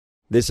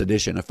This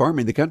edition of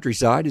Farming the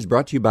Countryside is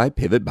brought to you by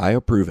Pivot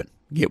BioProven.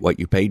 Get what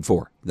you paid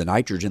for, the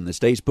nitrogen that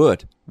stays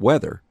put,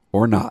 whether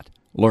or not.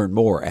 Learn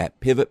more at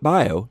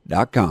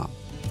pivotbio.com.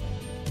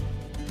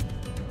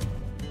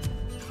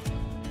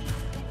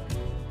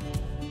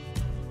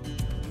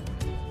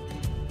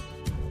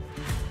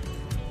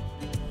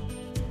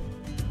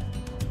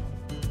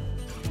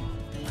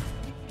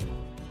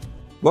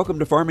 Welcome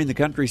to Farming the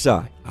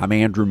Countryside. I'm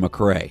Andrew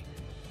McCrae.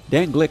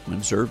 Dan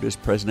Glickman served as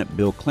President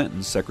Bill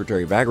Clinton's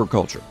Secretary of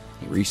Agriculture.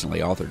 He recently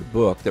authored a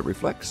book that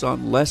reflects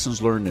on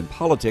lessons learned in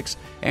politics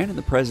and in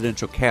the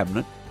presidential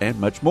cabinet and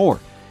much more.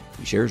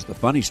 He shares the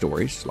funny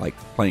stories, like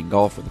playing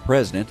golf with the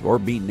president or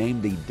being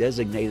named the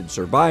designated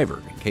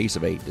survivor in case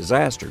of a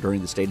disaster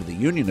during the State of the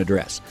Union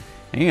address.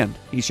 And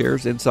he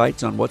shares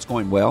insights on what's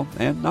going well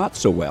and not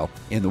so well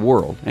in the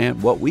world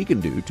and what we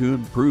can do to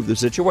improve the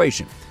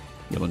situation.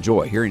 You'll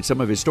enjoy hearing some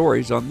of his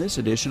stories on this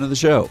edition of the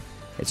show.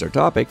 It's our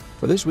topic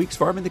for this week's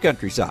Farming the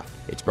Countryside.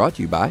 It's brought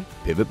to you by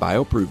Pivot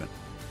BioProven.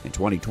 In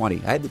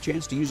 2020, I had the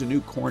chance to use a new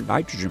corn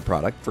nitrogen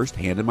product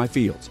firsthand in my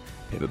fields,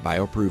 Pivot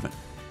BioProven.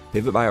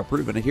 Pivot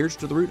BioProven adheres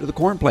to the root of the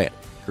corn plant,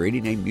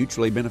 creating a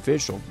mutually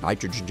beneficial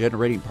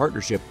nitrogen-generating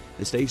partnership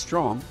that stays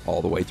strong all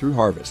the way through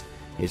harvest.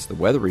 It's the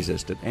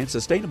weather-resistant and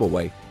sustainable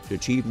way to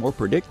achieve more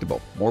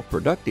predictable, more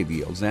productive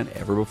yields than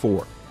ever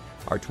before.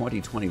 Our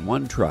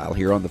 2021 trial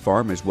here on the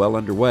farm is well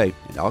underway,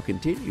 and I'll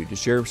continue to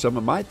share some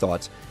of my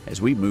thoughts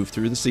as we move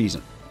through the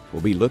season.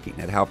 We'll be looking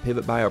at how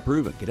Pivot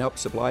BioProven can help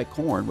supply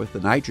corn with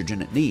the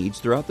nitrogen it needs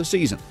throughout the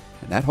season,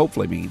 and that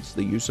hopefully means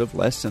the use of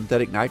less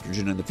synthetic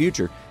nitrogen in the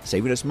future,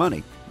 saving us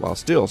money while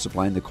still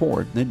supplying the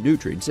corn the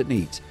nutrients it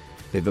needs.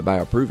 Pivot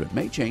BioProven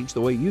may change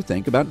the way you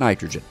think about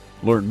nitrogen.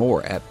 Learn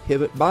more at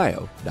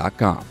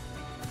pivotbio.com.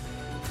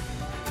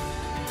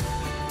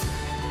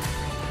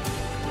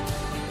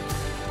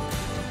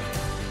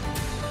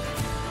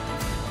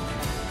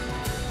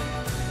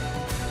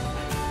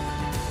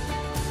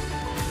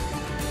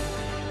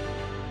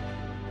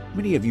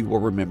 Many of you will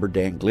remember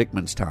Dan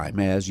Glickman's time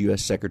as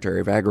U.S.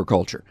 Secretary of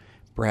Agriculture.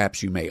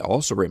 Perhaps you may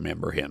also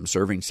remember him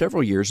serving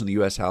several years in the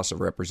U.S. House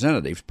of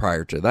Representatives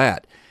prior to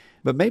that.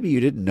 But maybe you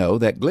didn't know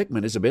that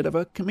Glickman is a bit of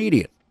a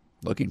comedian,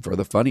 looking for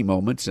the funny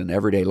moments in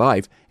everyday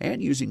life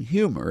and using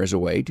humor as a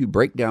way to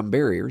break down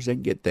barriers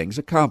and get things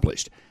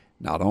accomplished.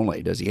 Not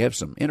only does he have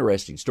some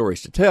interesting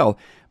stories to tell,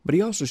 but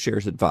he also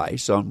shares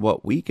advice on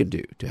what we can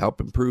do to help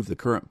improve the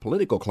current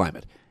political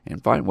climate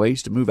and find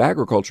ways to move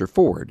agriculture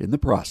forward in the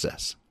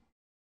process.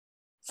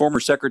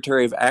 Former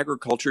Secretary of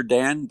Agriculture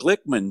Dan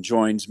Glickman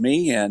joins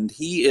me, and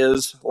he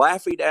is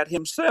laughing at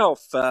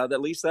himself.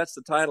 At least that's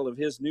the title of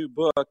his new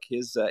book,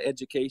 his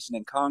Education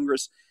in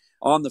Congress,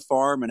 On the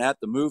Farm, and at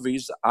the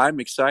Movies.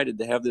 I'm excited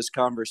to have this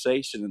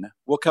conversation, and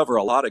we'll cover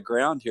a lot of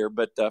ground here.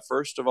 But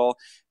first of all,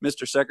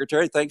 Mr.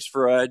 Secretary, thanks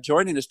for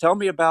joining us. Tell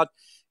me about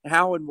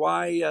how and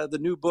why the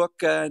new book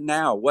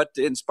now. What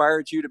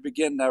inspired you to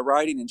begin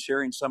writing and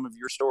sharing some of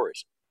your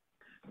stories?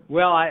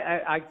 Well,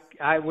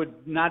 I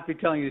would not be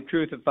telling you the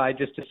truth if I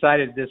just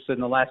decided this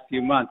in the last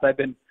few months. I've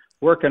been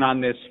working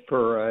on this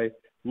for a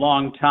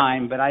long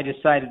time, but I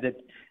decided that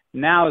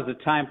now is the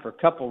time for a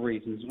couple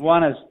reasons.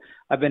 One is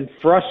I've been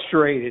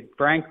frustrated,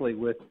 frankly,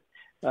 with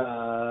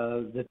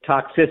the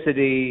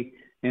toxicity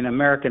in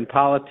American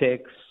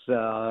politics,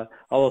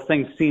 although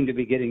things seem to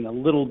be getting a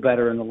little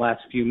better in the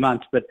last few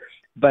months, but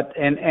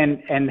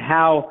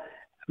how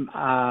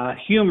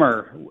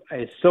humor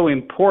is so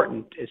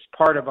important as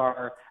part of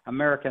our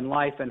American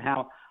life, and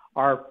how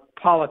our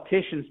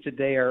politicians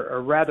today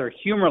are rather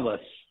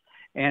humorless.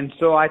 And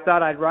so I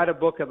thought I'd write a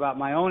book about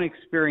my own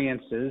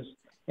experiences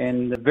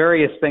and the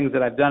various things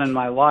that I've done in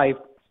my life,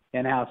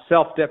 and how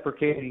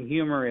self-deprecating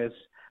humor has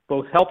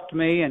both helped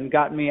me and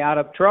got me out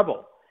of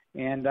trouble.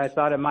 And I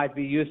thought it might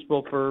be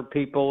useful for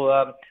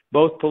people,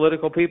 both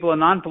political people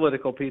and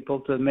non-political people,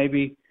 to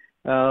maybe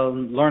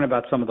learn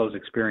about some of those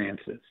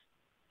experiences.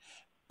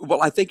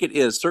 Well, I think it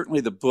is.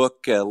 Certainly the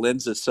book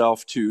lends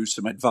itself to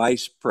some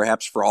advice,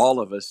 perhaps for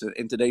all of us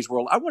in today's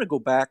world. I want to go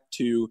back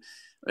to,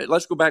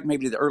 let's go back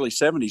maybe to the early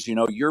 70s. You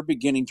know, you're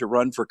beginning to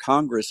run for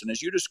Congress. And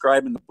as you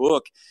describe in the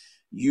book,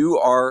 you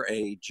are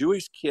a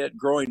Jewish kid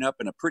growing up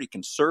in a pretty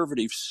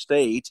conservative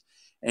state,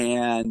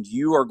 and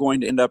you are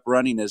going to end up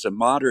running as a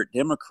moderate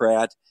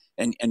Democrat.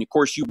 And of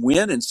course, you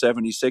win in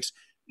 76.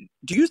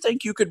 Do you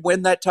think you could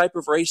win that type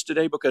of race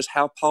today because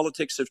how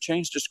politics have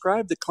changed?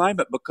 Describe the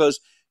climate,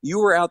 because you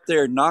were out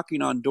there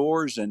knocking on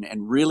doors and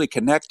really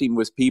connecting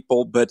with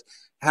people. But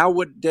how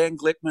would Dan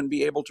Glickman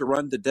be able to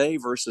run today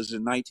versus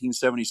in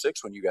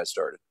 1976 when you guys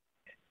started?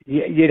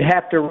 You'd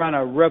have to run a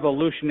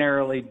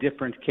revolutionarily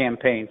different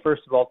campaign.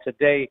 First of all,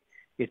 today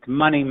it's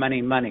money,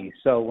 money, money.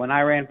 So when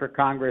I ran for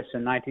Congress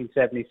in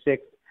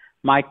 1976,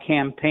 my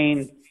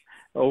campaign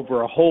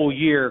over a whole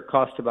year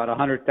cost about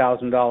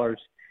 $100,000.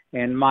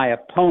 And my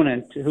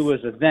opponent, who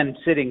was a then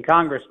sitting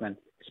congressman,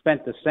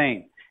 spent the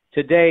same.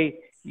 Today,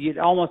 you'd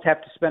almost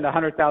have to spend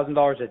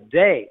 $100,000 a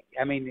day.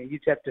 I mean,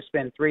 you'd have to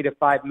spend $3 to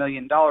 $5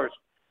 million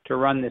to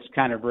run this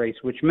kind of race,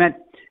 which meant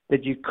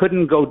that you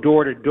couldn't go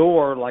door to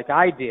door like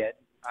I did.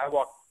 I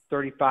walked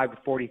 35 to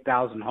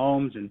 40,000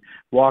 homes and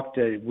walk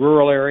to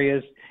rural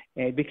areas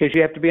because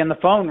you have to be on the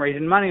phone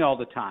raising money all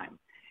the time.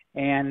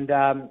 And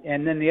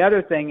then the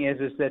other thing is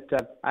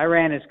that I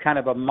ran as kind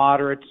of a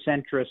moderate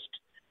centrist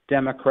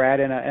Democrat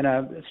in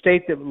a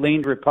state that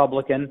leaned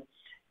Republican.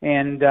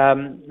 And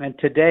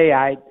today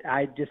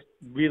I just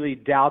really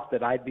doubt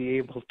that I'd be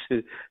able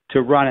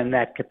to run in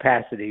that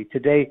capacity.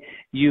 Today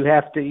you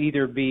have to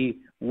either be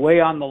way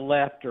on the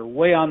left or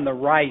way on the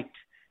right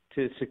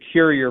to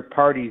secure your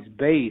party's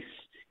base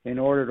in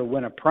order to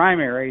win a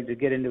primary to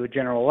get into a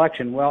general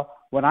election. Well,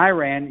 when I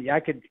ran, I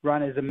could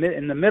run as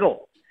in the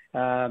middle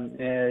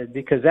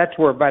because that's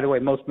where, by the way,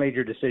 most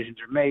major decisions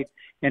are made,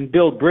 and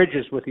build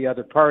bridges with the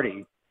other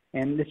party.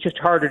 And it's just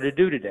harder to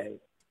do today.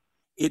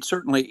 It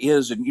certainly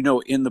is. And,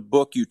 in the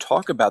book, you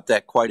talk about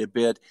that quite a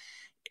bit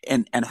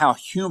and how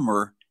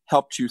humor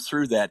helped you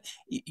through that.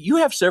 You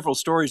have several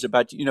stories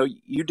about,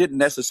 you didn't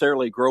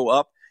necessarily grow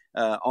up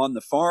on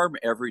the farm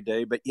every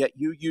day, but yet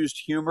you used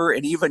humor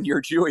and even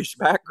your Jewish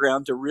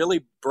background to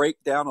really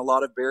break down a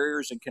lot of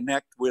barriers and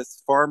connect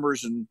with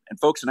farmers and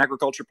folks in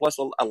agriculture, plus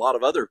a lot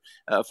of other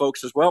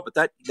folks as well.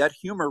 But that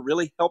humor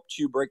really helped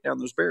you break down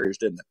those barriers,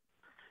 didn't it?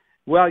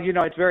 Well,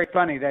 it's very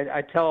funny that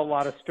I tell a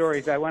lot of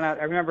stories. I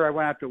remember I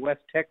went out to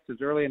West Texas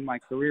early in my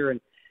career,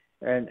 and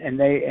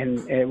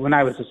when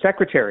I was a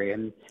secretary,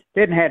 and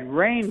they hadn't had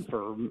rain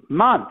for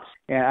months.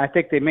 And I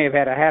think they may have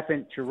had a half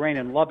inch of rain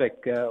in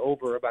Lubbock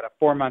over about a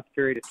 4-month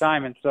period of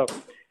time. And so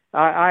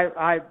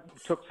I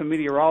took some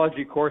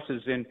meteorology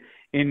courses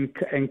in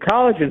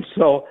college, and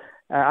so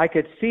I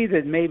could see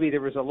that maybe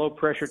there was a low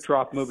pressure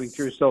trough moving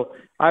through. So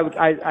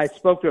I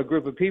spoke to a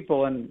group of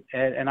people, and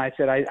I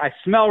said, I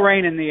smell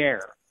rain in the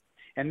air.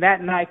 And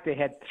that night they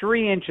had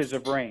 3 inches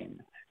of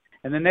rain.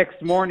 And the next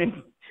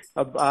morning,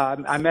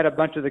 I met a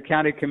bunch of the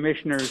county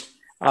commissioners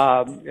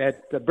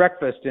at the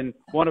breakfast, and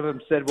one of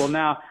them said, "Well,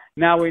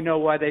 now we know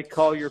why they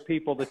call your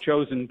people the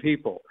chosen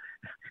people."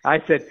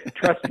 I said,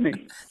 "Trust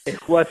me,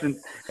 it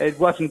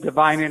wasn't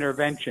divine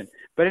intervention."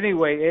 But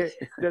anyway,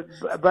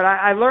 but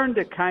I learned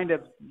to kind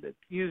of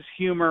use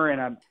humor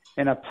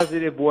in a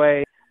positive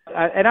way,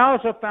 and I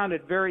also found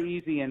it very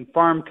easy in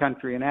farm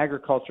country and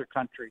agriculture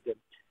country.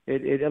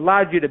 It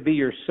allowed you to be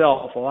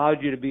yourself,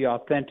 allowed you to be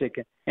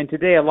authentic. And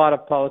today, a lot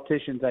of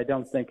politicians, I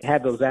don't think,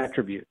 have those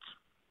attributes.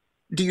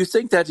 Do you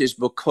think that is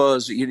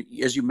because,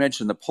 as you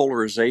mentioned, the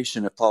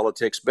polarization of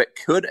politics, but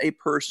could a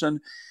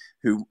person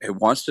who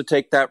wants to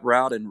take that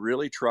route and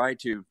really try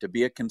to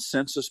be a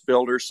consensus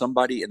builder,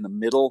 somebody in the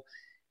middle,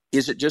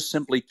 is it just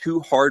simply too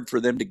hard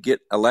for them to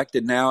get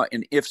elected now?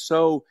 And if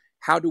so,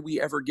 how do we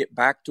ever get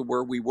back to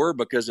where we were?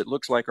 Because it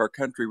looks like our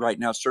country right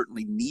now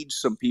certainly needs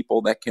some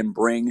people that can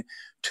bring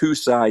two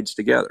sides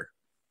together.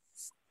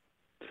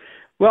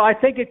 Well, I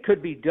think it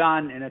could be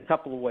done in a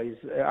couple of ways.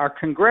 Our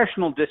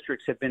congressional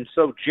districts have been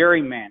so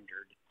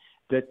gerrymandered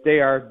that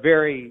they are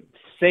very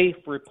safe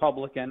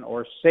Republican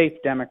or safe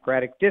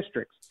Democratic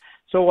districts.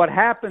 So what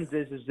happens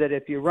is that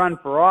if you run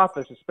for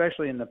office,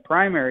 especially in the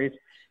primaries,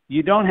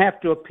 you don't have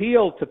to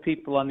appeal to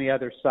people on the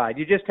other side.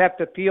 You just have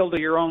to appeal to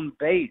your own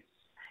base.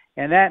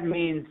 And that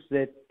means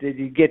that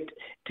you get,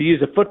 to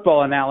use a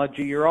football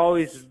analogy, you're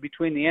always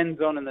between the end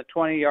zone and the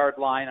 20-yard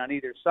line on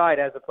either side,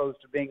 as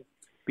opposed to being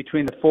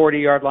between the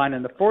 40-yard line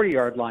and the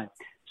 40-yard line.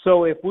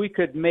 So if we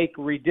could make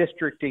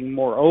redistricting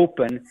more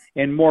open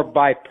and more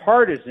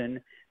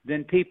bipartisan,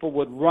 then people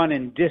would run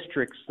in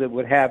districts that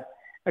would have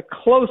a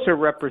closer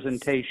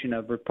representation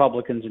of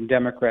Republicans and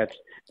Democrats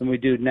than we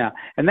do now.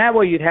 And that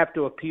way you'd have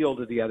to appeal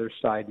to the other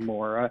side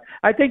more.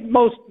 I think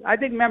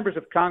members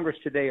of Congress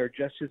today are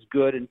just as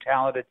good and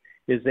talented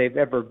as they've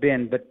ever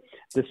been, but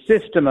the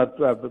system of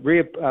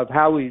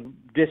how we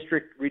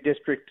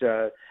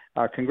redistrict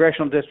our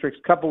congressional districts,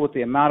 coupled with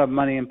the amount of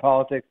money in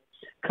politics,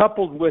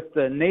 coupled with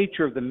the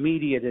nature of the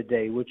media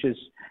today, which is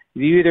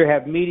you either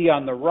have media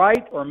on the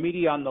right or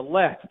media on the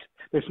left.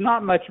 There's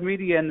not much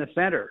media in the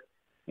center.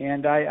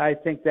 And I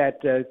think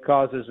that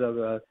causes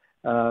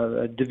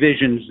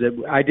divisions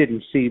that I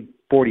didn't see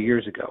 40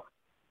 years ago.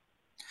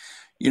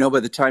 By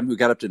the time we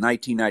got up to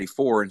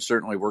 1994, and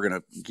certainly we're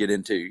going to get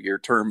into your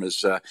term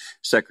as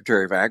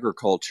Secretary of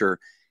Agriculture,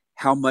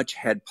 how much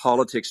had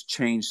politics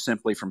changed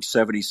simply from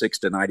 76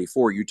 to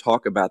 94? You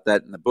talk about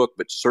that in the book,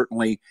 but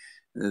certainly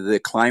the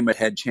climate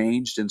had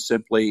changed and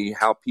simply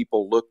how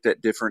people looked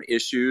at different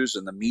issues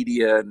and the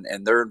media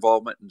and their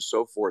involvement and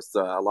so forth.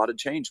 A lot had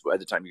changed by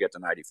the time you got to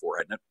 94,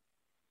 hadn't it?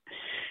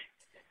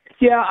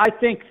 Yeah, I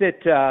think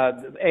that,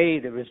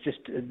 there was just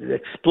an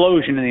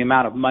explosion in the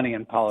amount of money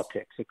in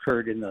politics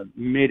occurred in the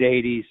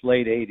mid-'80s,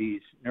 late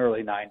 '80s, and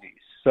early '90s.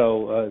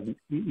 So,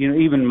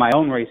 even my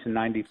own race in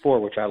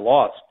 '94, which I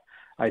lost,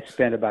 I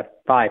spent about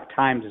 5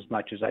 times as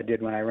much as I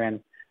did when I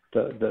ran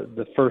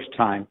the first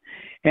time.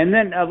 And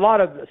then a lot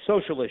of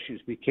social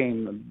issues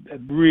became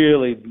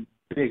really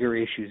bigger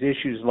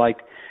issues like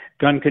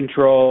gun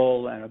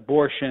control and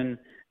abortion.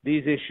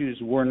 These issues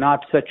were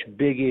not such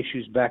big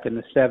issues back in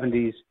the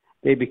 70s.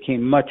 They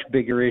became much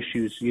bigger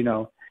issues, in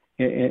the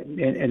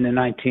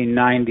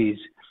 1990s.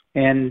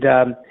 And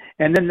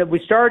then we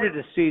started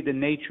to see the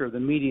nature of the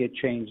media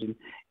change, and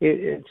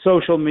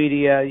social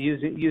media,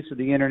 use of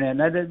the internet. And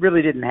that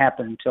really didn't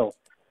happen until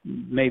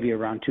maybe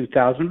around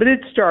 2000, but it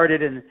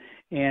started.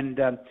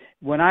 And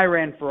when I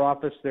ran for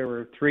office, there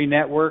were 3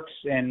 networks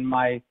and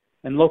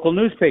local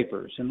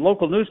newspapers. And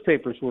local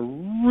newspapers were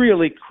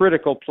really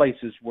critical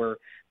places where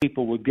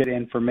people would get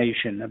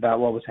information about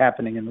what was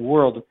happening in the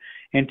world.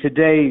 And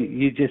today,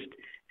 you just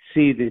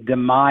see the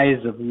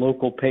demise of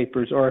local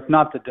papers, or if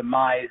not the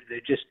demise,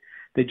 they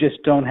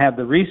just don't have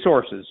the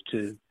resources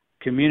to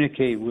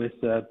communicate with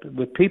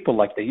people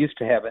like they used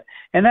to have it.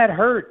 And that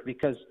hurt,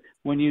 because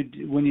when you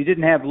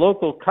didn't have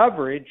local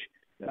coverage,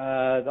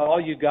 all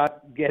you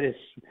get is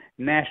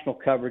national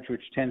coverage,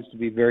 which tends to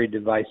be very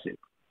divisive.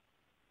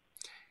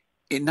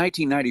 In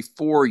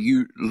 1994,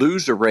 you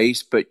lose a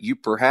race, but you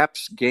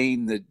perhaps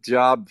gain the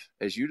job,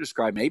 as you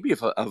described, maybe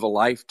of a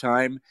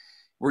lifetime.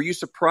 Were you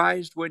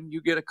surprised when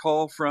you get a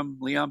call from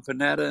Leon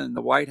Panetta and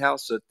the White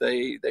House that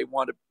they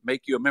want to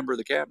make you a member of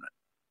the cabinet?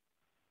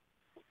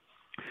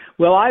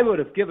 Well, I would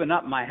have given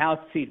up my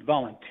House seat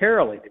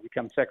voluntarily to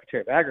become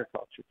Secretary of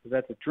Agriculture, because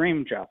that's a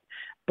dream job.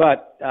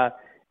 But,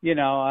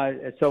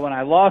 so when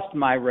I lost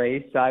my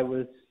race, I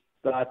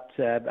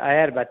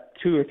had about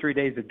 2 or 3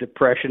 days of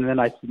depression. And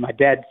then my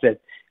dad said,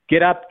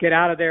 get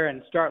out of there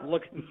and start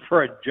looking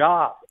for a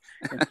job.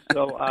 And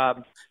so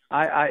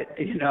I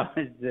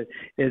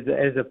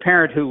as a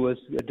parent who was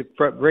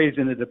raised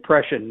in the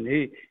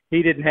Depression,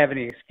 he didn't have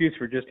any excuse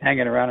for just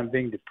hanging around and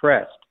being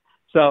depressed.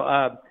 So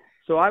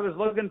I was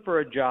looking for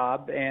a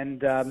job,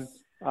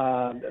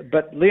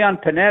 but Leon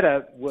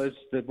Panetta was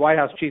the White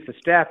House Chief of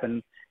Staff,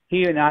 and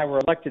he and I were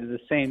elected the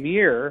same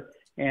year.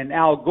 And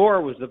Al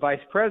Gore was the vice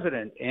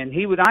president, and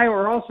he and I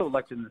were also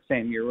elected in the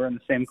same year. We're in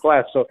the same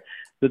class. So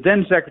the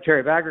then Secretary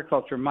of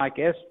Agriculture, Mike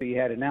Espy,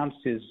 had announced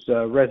his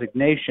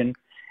resignation,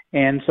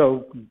 and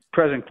so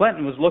President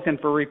Clinton was looking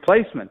for a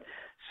replacement.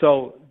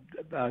 So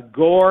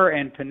Gore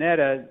and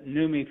Panetta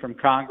knew me from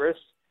Congress,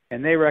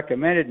 and they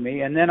recommended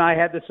me. And then I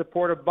had the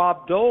support of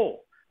Bob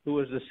Dole, who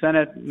was the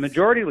Senate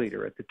Majority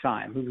Leader at the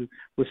time, who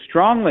was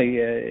strongly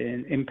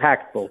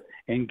impactful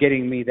in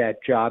getting me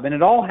that job. And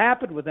it all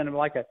happened within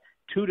like a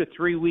 2 to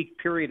 3 week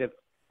period of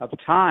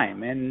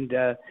time. And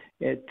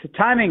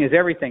timing is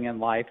everything in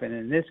life. And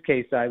in this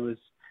case, I was,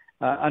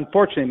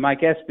 unfortunately,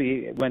 Mike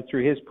Espy went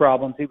through his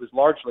problems. He was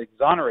largely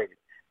exonerated.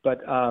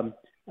 But,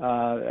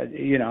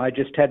 I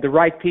just had the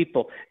right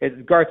people.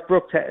 Garth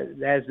Brooks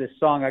has this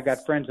song, I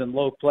Got Friends in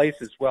Low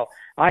Places. Well,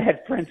 I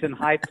had friends in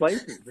high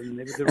places, and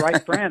they were the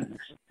right friends,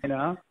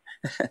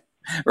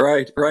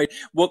 Right.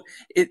 Well,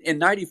 in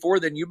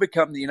 94, then you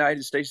become the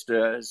United States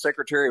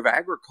Secretary of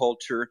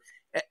Agriculture.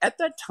 At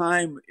that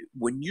time,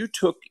 when you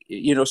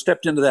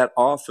stepped into that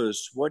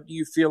office, what do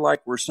you feel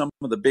like were some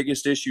of the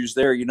biggest issues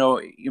there? You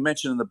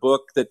mentioned in the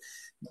book that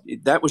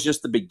was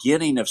just the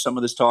beginning of some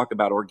of this talk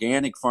about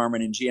organic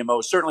farming and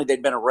GMOs. Certainly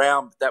they'd been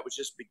around, but that was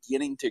just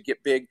beginning to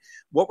get big.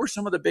 What were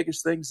some of the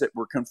biggest things that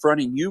were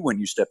confronting you when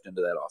you stepped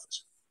into that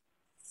office?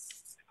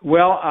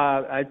 Well,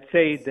 I'd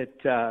say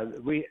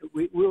that we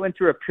went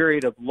through a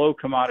period of low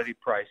commodity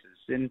prices,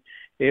 and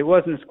it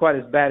wasn't quite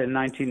as bad in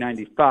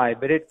 1995,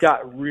 but it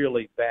got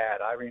really bad.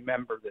 I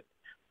remember that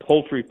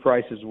poultry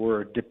prices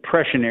were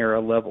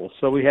Depression-era levels.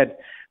 So we had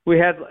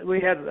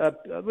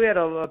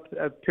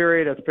a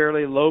period of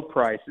fairly low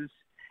prices,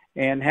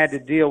 and had to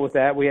deal with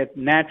that. We had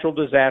natural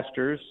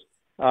disasters,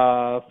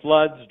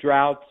 floods,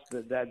 droughts,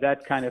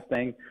 that kind of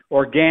thing.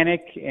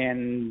 Organic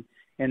and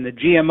the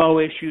GMO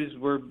issues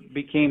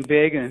became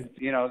big, and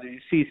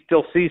you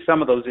still see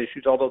some of those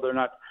issues, although they're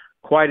not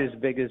quite as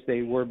big as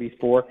they were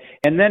before.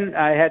 And then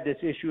I had this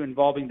issue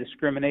involving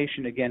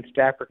discrimination against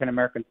African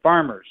American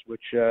farmers,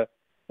 which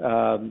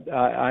during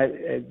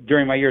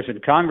my years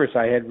in Congress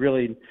I had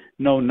really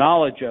no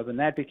knowledge of, and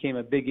that became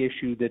a big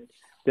issue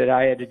that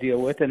I had to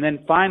deal with. And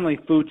then finally,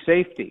 food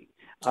safety.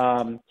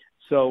 So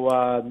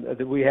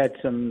we had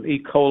some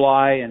E.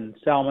 coli and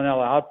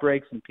salmonella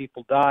outbreaks, and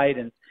people died,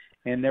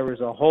 and there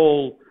was a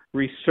whole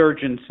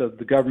resurgence of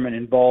the government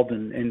involved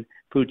in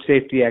food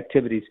safety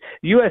activities.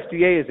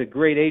 USDA is a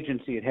great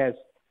agency. It has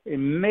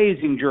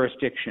amazing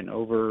jurisdiction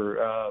over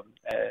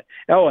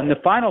and the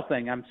final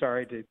thing, I'm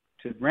sorry to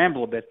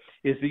ramble a bit,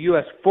 is the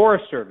U.S.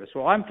 Forest Service.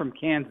 Well, I'm from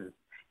Kansas,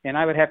 and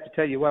I would have to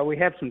tell you, we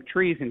have some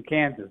trees in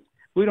Kansas.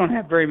 We don't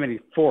have very many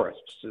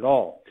forests at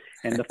all.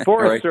 And the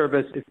Forest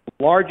Service is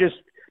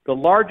the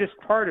largest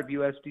part of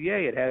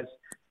USDA. It has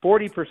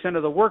 40%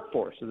 of the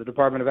workforce of the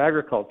Department of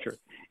Agriculture.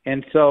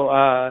 And so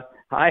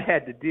I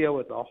had to deal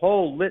with a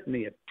whole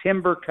litany of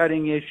timber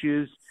cutting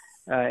issues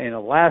in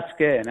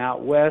Alaska and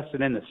out west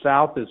and in the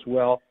South as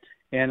well.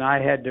 And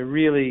I had to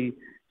really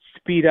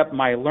speed up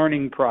my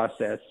learning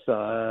process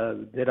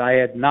that I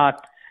had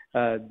not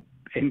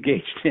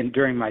engaged in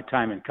during my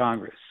time in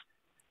Congress.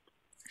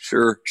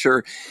 Sure.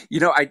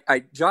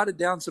 I jotted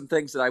down some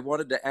things that I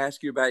wanted to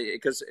ask you about,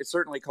 because it's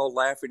certainly called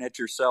Laughing at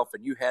Yourself,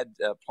 and you had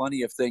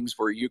plenty of things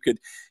where you could,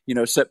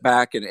 sit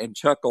back and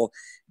chuckle.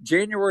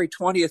 January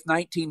 20th,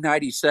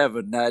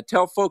 1997.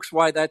 Tell folks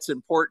why that's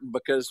important,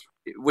 because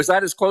Was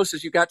that as close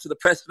as you got to the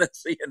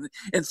presidency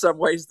in some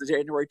ways, the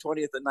January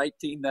 20th of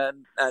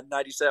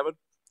 1997?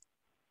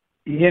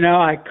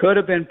 I could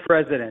have been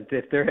president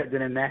if there had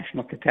been a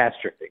national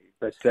catastrophe.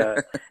 But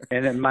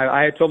and then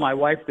I told my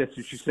wife this,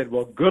 and she said,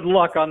 "Well, good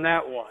luck on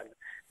that one."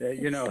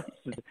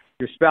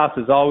 Your spouse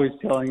is always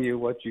telling you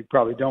what you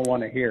probably don't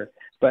want to hear.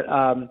 But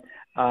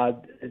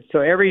so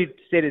every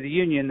State of the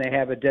Union, they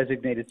have a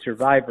designated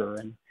survivor,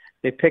 and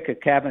they pick a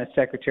cabinet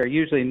secretary,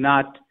 usually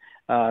not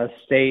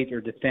state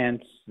or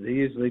defense. They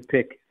usually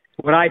pick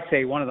what I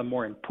say one of the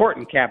more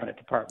important cabinet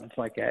departments,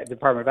 like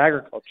Department of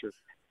Agriculture.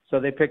 So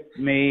they picked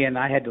me, and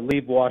I had to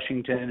leave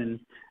Washington, and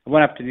I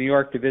went up to New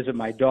York to visit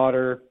my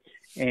daughter,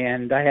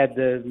 and I had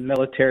the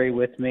military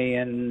with me,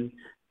 and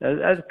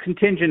a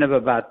contingent of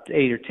about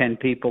 8 or 10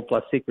 people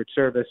plus Secret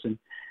Service. And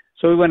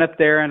so we went up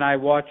there, and I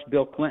watched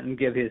Bill Clinton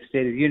give his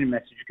State of the Union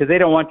message, because they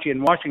don't want you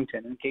in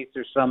Washington in case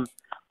there's some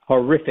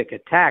horrific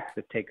attack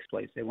that takes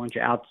place. They want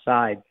you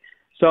outside.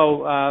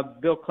 So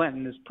Bill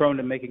Clinton is prone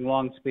to making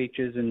long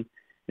speeches, and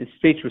his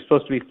speech was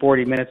supposed to be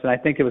 40 minutes, and I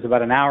think it was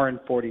about an hour and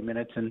 40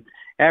 minutes. And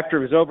after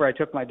it was over, I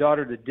took my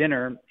daughter to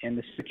dinner, and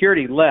the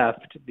security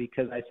left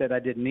because I said I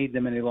didn't need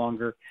them any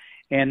longer.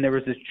 And there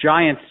was this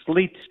giant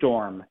sleet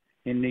storm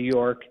in New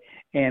York,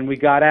 and we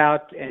got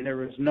out, and there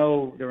were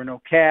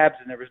no cabs,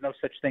 and there was no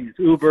such thing as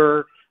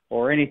Uber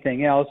or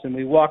anything else. And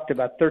we walked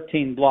about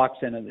 13 blocks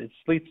in a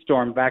sleet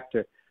storm back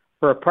to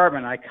her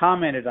apartment. I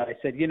commented, I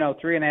said,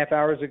 3.5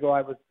 hours ago,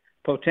 I was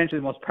potentially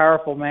the most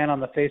powerful man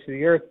on the face of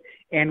the earth,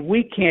 and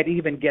we can't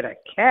even get a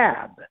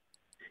cab.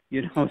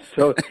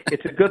 So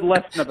it's a good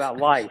lesson about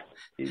life.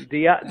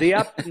 The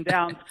ups and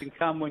downs can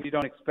come when you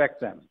don't expect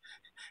them.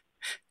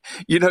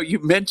 You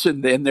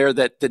mentioned in there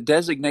that the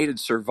designated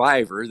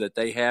survivor that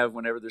they have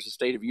whenever there's a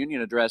State of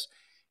Union address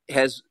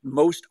has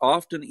most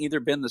often either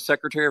been the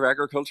Secretary of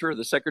Agriculture or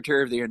the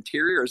Secretary of the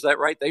Interior. Is that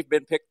right? They've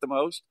been picked the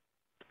most?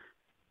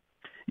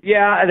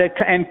 Yeah,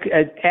 and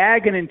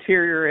Ag and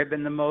Interior have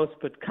been the most,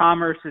 but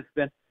Commerce has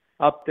been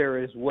up there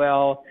as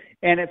well.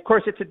 And, of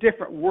course, it's a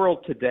different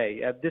world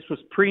today. This was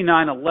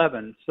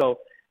pre-9/11, so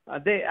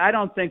I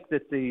don't think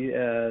that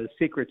the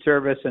Secret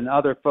Service and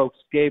other folks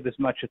gave as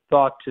much a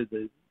thought to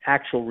the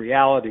actual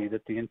reality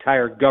that the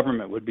entire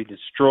government would be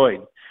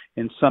destroyed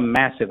in some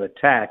massive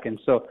attack. And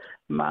so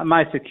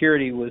my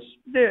security was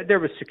there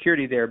was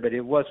security there, but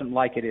it wasn't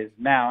like it is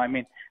now. I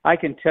mean, I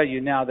can tell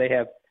you now they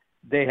have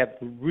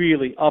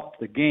really upped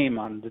the game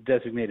on the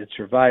designated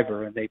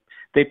survivor, and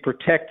they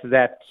protect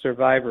that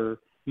survivor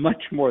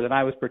much more than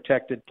I was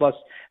protected. Plus,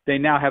 they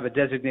now have a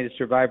designated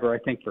survivor, I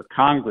think, for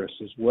Congress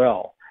as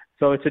well.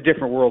 So it's a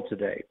different world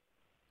today.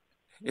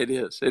 It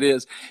is.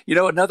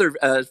 Another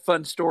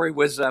fun story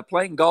was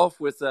playing golf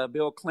with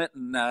Bill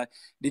Clinton.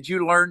 Did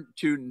you learn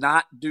to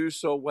not do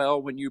so well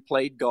when you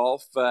played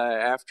golf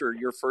after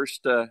your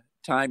first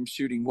time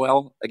shooting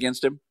well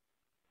against him?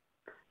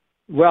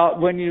 Well,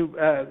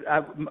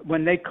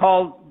 when they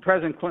called,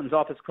 President Clinton's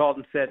office called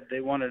and said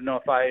they wanted to know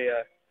if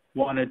I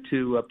wanted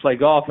to play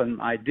golf,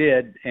 and I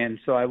did. And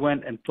so I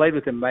went and played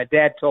with him. My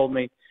dad told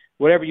me,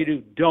 whatever you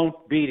do, don't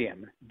beat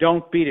him.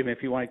 Don't beat him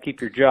if you want to keep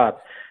your job.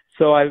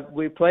 So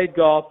we played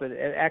golf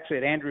actually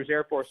at Andrews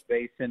Air Force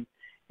Base, and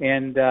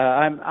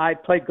I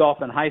played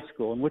golf in high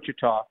school in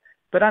Wichita,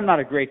 but I'm not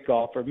a great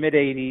golfer,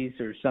 mid-80s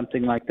or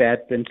something like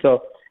that. And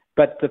so,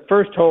 but the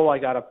first hole I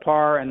got a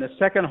par, and the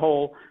second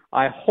hole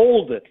I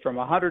holed it from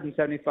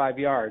 175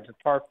 yards, a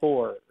par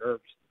 4,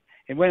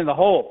 and went in the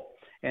hole.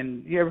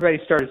 And everybody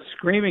started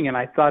screaming, and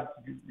I thought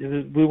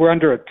we were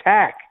under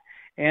attack.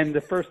 And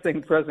the first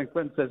thing President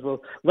Clinton says,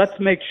 well, let's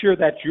make sure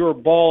that's your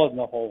ball in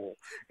the hole.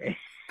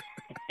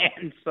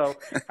 And so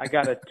I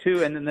got a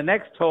 2. And then the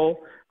next hole,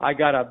 I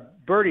got a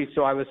birdie.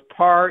 So I was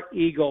par,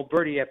 eagle,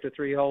 birdie after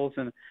 3 holes.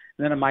 And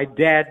then I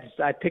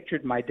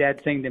pictured my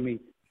dad saying to me,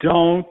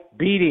 don't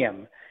beat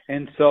him.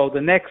 And so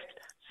the next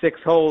 6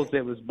 holes,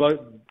 it was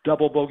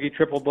double bogey,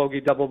 triple bogey,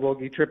 double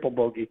bogey, triple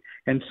bogey.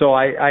 And so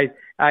I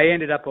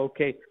ended up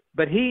okay.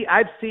 But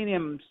I've seen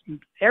him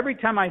every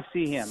time I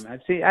see him.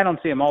 I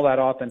don't see him all that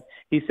often.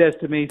 He says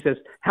to me,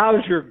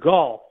 how's your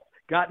golf?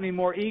 Got any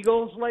more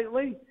eagles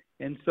lately?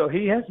 And so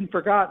he hasn't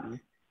forgotten.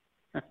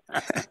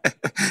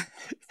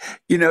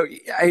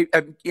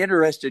 I'm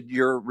interested in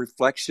your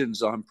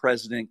reflections on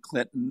President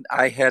Clinton.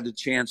 I had a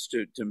chance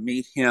to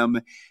meet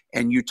him,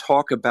 and you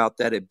talk about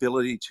that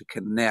ability to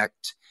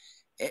connect.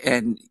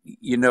 And,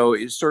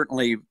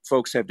 certainly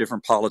folks have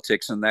different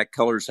politics, and that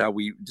colors how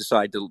we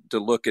decide to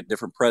look at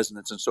different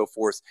presidents and so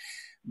forth.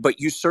 But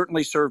you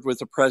certainly served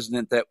with a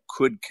president that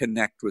could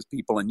connect with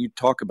people, and you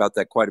talk about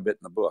that quite a bit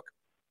in the book.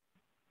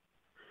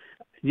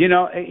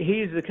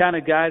 He's the kind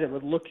of guy that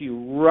would look you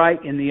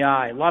right in the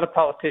eye. A lot of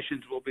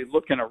politicians will be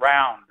looking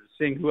around,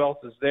 seeing who else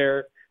is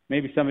there.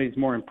 Maybe somebody's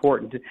more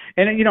important.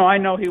 And, I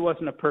know he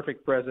wasn't a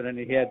perfect president.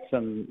 He had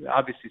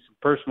obviously some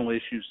personal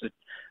issues that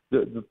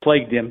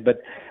plagued him.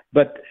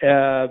 But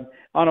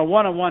on a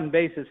one-on-one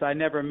basis, I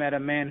never met a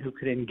man who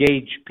could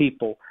engage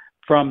people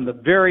from the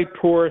very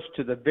poorest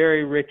to the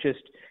very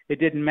richest. It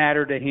didn't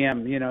matter to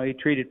him. He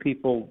treated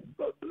people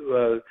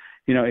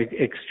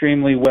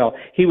extremely well.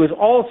 He was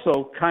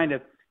also kind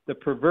of the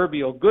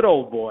proverbial good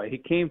old boy. He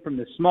came from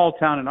this small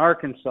town in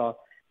Arkansas,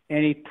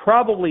 and he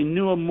probably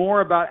knew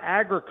more about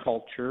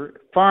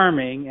agriculture,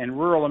 farming, and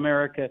rural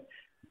America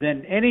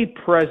than any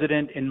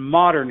president in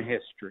modern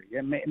history,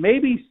 and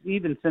maybe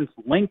even since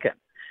Lincoln,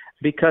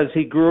 because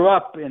he grew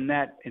up in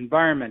that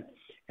environment.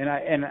 And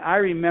I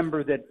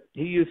remember that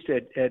he used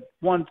to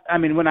when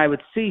I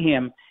would see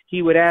him,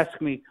 he would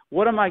ask me,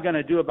 "What am I going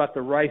to do about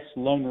the rice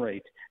loan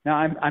rate?" Now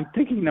I'm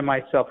thinking to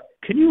myself,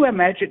 can you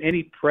imagine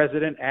any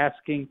president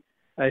asking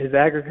his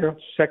agriculture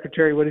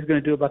secretary what he's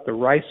going to do about the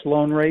rice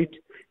loan rate?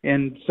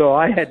 And so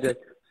I had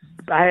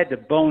to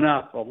bone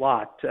up a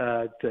lot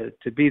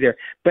to be there.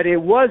 But it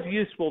was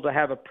useful to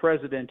have a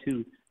president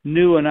who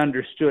knew and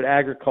understood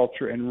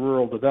agriculture and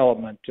rural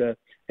development.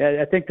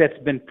 I think that's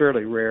been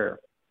fairly rare.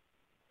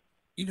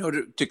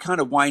 To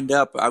kind of wind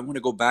up, I want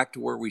to go back to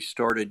where we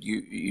started.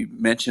 You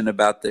mentioned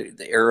about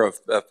the era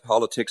of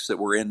politics that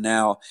we're in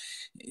now.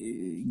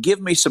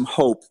 Give me some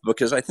hope,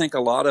 because I think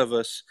a lot of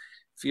us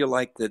feel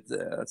like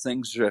that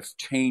things have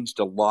changed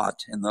a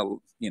lot in the,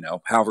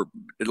 however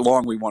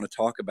long we want to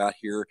talk about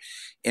here.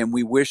 And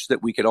we wish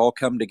that we could all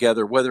come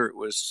together, whether it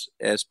was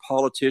as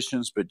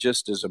politicians, but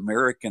just as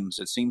Americans.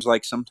 It seems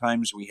like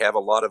sometimes we have a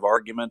lot of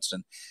arguments,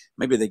 and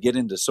maybe they get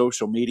into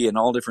social media and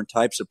all different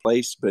types of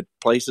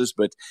places.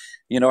 But,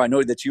 I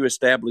know that you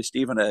established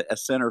even a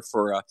center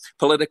for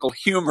political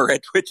humor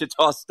at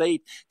Wichita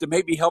State to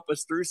maybe help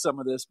us through some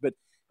of this. But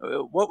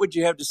what would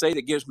you have to say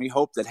that gives me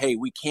hope that, hey,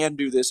 we can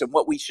do this, and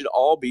what we should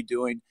all be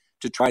doing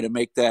to try to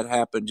make that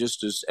happen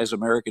just as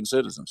American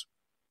citizens?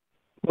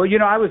 Well,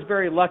 I was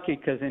very lucky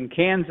because in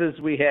Kansas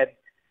we had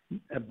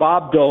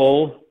Bob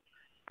Dole,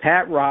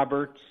 Pat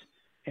Roberts,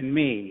 and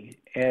me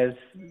as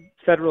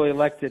federally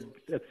elected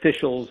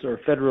officials or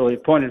federally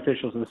appointed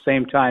officials at the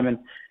same time. And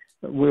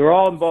we were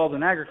all involved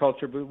in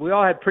agriculture, but we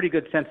all had pretty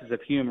good senses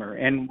of humor.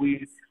 And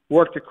we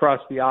worked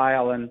across the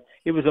aisle, and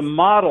it was a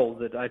model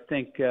that I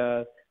think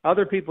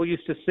other people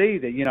used to see,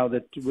 that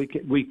that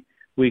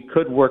we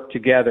could work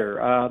together.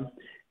 I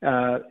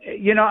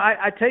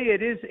tell you,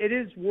 it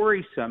is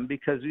worrisome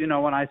because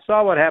when I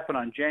saw what happened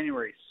on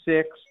January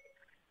 6th,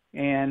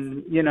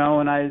 and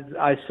and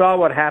I saw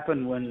what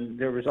happened when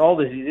there was all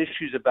these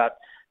issues about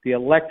the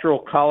Electoral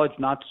College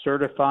not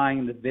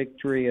certifying the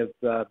victory of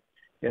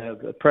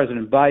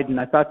President Biden,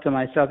 I thought to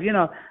myself,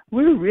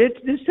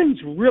 this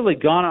thing's really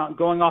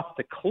going off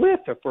the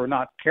cliff if we're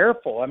not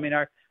careful. I mean,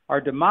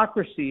 our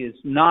democracy is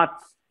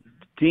not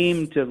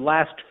deemed to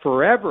last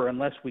forever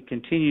unless we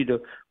continue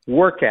to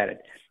work at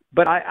it.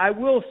 But I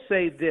will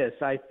say this: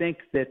 I think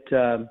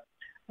that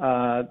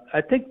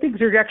I think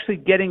things are actually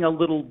getting a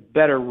little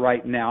better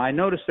right now. I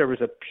noticed there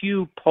was a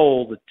Pew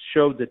poll that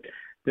showed that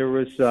there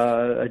was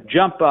a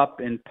jump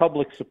up in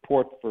public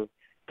support for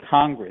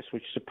Congress,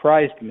 which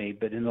surprised me.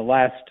 But in the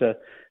last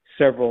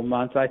several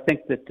months, I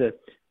think that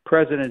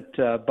President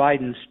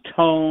Biden's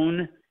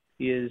tone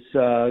is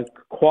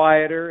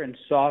quieter and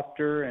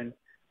softer and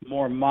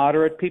more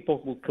moderate.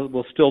 People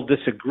will still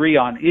disagree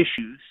on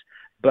issues,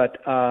 but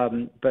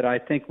I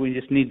think we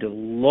just need to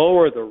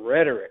lower the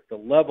rhetoric, the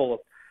level of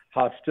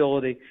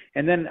hostility.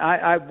 And then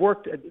I've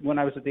worked when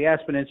I was at the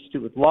Aspen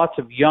Institute with lots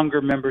of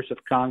younger members of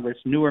Congress,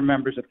 newer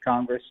members of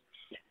Congress.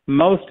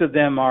 Most of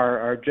them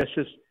are just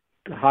as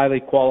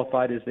highly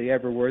qualified as they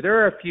ever were.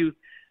 There are a few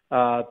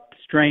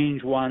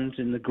strange ones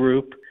in the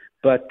group,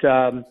 but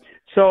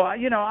so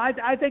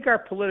I think our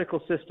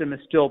political system is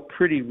still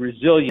pretty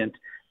resilient.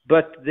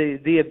 But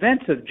the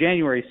events of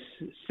January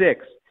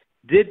 6th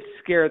did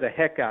scare the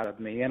heck out of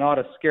me and ought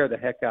to scare the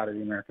heck out of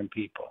the American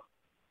people.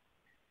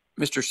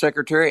 Mr.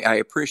 Secretary, I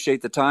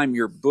appreciate the time.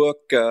 Your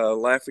book,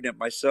 Laughing at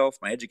Myself,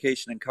 My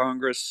Education in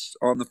Congress,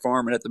 On the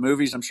Farm and at the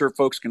Movies, I'm sure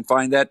folks can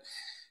find that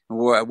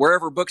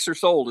wherever books are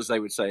sold, as they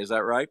would say. Is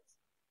that right?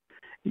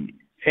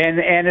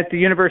 And at the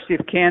University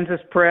of Kansas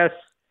Press,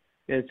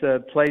 it's a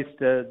place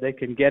they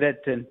can get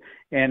it,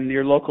 and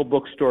your local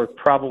bookstore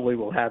probably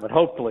will have it.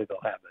 Hopefully they'll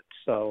have it.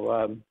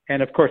 So,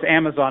 and of course,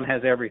 Amazon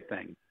has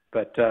everything.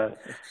 But so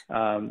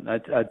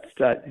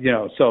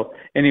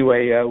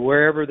anyway,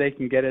 wherever they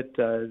can get it,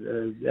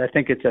 I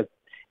think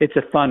it's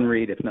a fun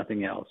read, if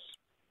nothing else.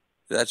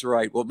 That's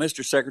right. Well,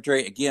 Mr.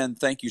 Secretary, again,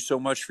 thank you so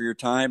much for your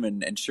time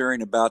and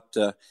sharing about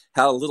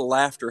how a little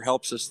laughter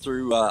helps us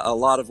through a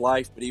lot of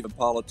life, but even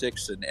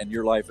politics and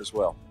your life as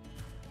well.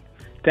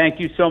 Thank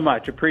you so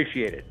much.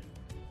 Appreciate it.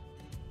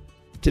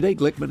 Today,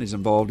 Glickman is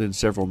involved in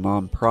several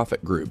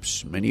nonprofit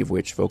groups, many of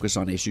which focus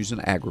on issues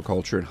in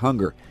agriculture and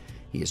hunger.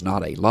 He is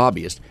not a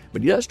lobbyist,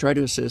 but he does try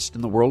to assist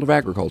in the world of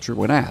agriculture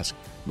when asked,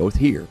 both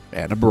here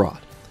and abroad.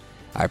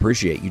 I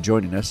appreciate you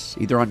joining us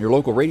either on your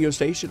local radio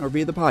station or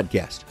via the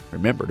podcast.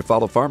 Remember to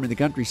follow Farming the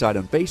Countryside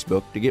on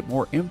Facebook to get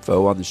more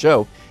info on the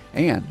show,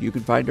 and you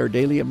can find our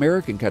daily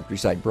American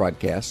Countryside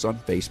broadcasts on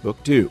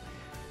Facebook too.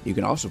 You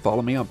can also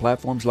follow me on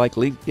platforms like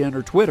LinkedIn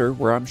or Twitter,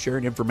 where I'm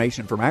sharing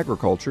information from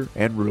agriculture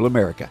and rural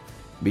America.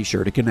 Be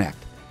sure to connect.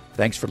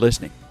 Thanks for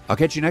listening. I'll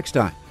catch you next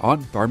time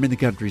on Farming the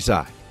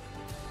Countryside.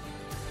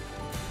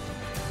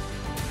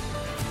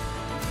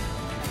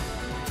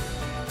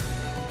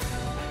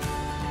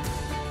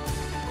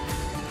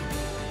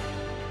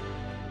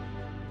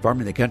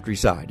 Farming the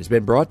Countryside has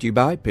been brought to you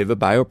by Pivot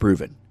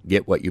BioProven.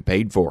 Get what you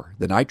paid for,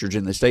 the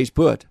nitrogen that stays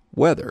put,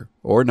 whether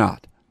or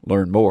not.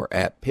 Learn more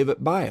at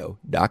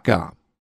pivotbio.com.